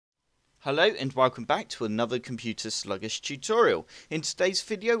Hello and welcome back to another computer sluggish tutorial. In today's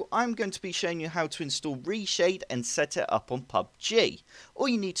video I'm going to be showing you how to install ReShade and set it up on PUBG. All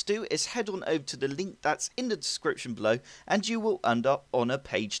you need to do is head on over to the link that's in the description below and you will end up on a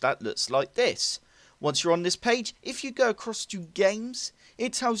page that looks like this. Once you're on this page, if you go across to games,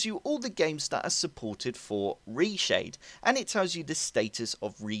 it tells you all the games that are supported for ReShade and it tells you the status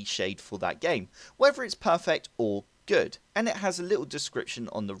of ReShade for that game, whether it's perfect or good, and it has a little description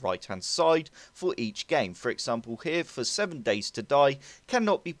on the right hand side for each game. For example here, for 7 Days to Die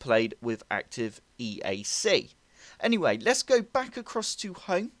cannot be played with active EAC. Anyway, let's go back across to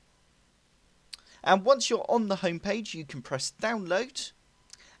home, and once you're on the home page you can press download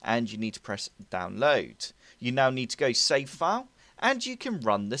and you need to press download. You now need to go save file and you can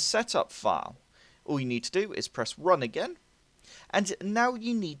run the setup file. All you need to do is press run again, and now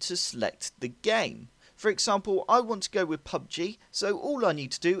you need to select the game. For example, I want to go with PUBG, so all I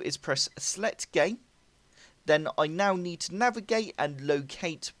need to do is press select game. Then I now need to navigate and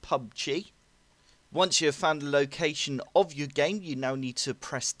locate PUBG. Once you have found the location of your game, you now need to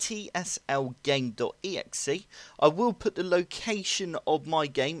press tslgame.exe. I will put the location of my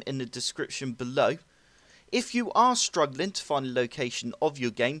game in the description below. If you are struggling to find the location of your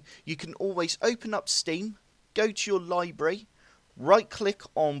game, you can always open up Steam, go to your library, right click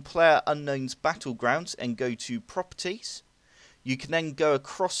on PlayerUnknown's Battlegrounds and go to properties. You can then go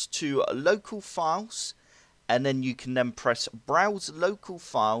across to local files and then you can then press browse local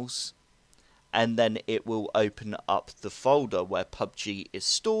files, and then it will open up the folder where PUBG is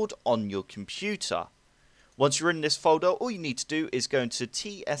stored on your computer. Once you're in this folder, all you need to do is go into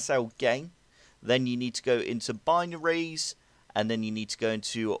TSL game, then you need to go into binaries, and then you need to go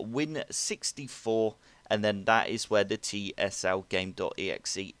into Win64, and then that is where the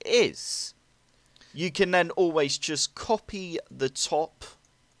tslgame.exe is. You can then always just copy the top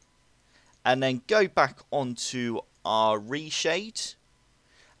and then go back onto our ReShade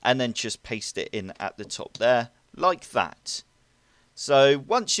and then just paste it in at the top there like that. So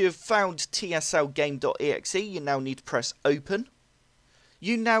once you've found tslgame.exe, you now need to press open.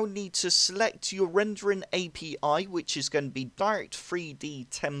 You now need to select your rendering API, which is going to be Direct 3D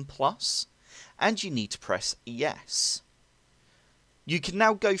 10 Plus. And you need to press yes. You can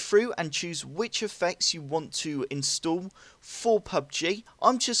now go through and choose which effects you want to install for PUBG.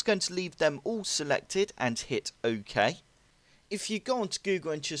 I'm just going to leave them all selected and hit OK. If you go onto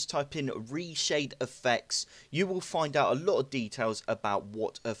Google and just type in ReShade effects, you will find out a lot of details about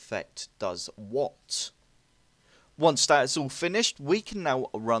what effect does what. Once that is all finished, we can now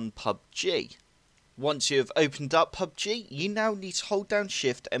run PUBG. Once you have opened up PUBG, you now need to hold down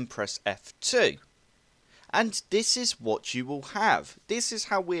Shift and press F2. And this is what you will have. This is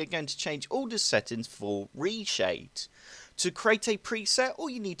how we are going to change all the settings for ReShade. To create a preset, all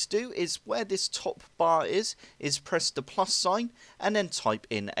you need to do is where this top bar is press the plus sign and then type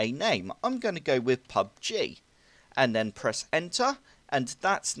in a name. I'm going to go with PUBG. And then press enter. And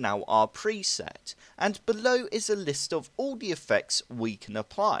that's now our preset, and below is a list of all the effects we can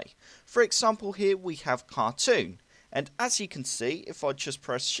apply. For example, here we have cartoon, and as you can see, if I just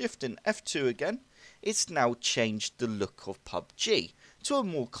press shift and F2 again, it's now changed the look of PUBG to a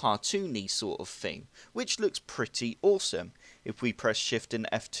more cartoony sort of thing, which looks pretty awesome. If we press shift and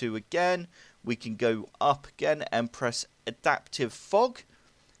F2 again, we can go up again and press adaptive fog.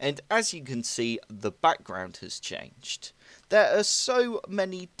 And as you can see, the background has changed. There are so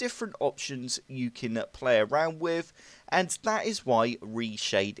many different options you can play around with, and that is why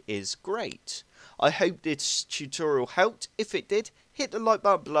ReShade is great. I hope this tutorial helped. If it did, hit the like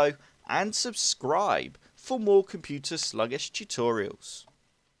button below and subscribe for more computer sluggish tutorials.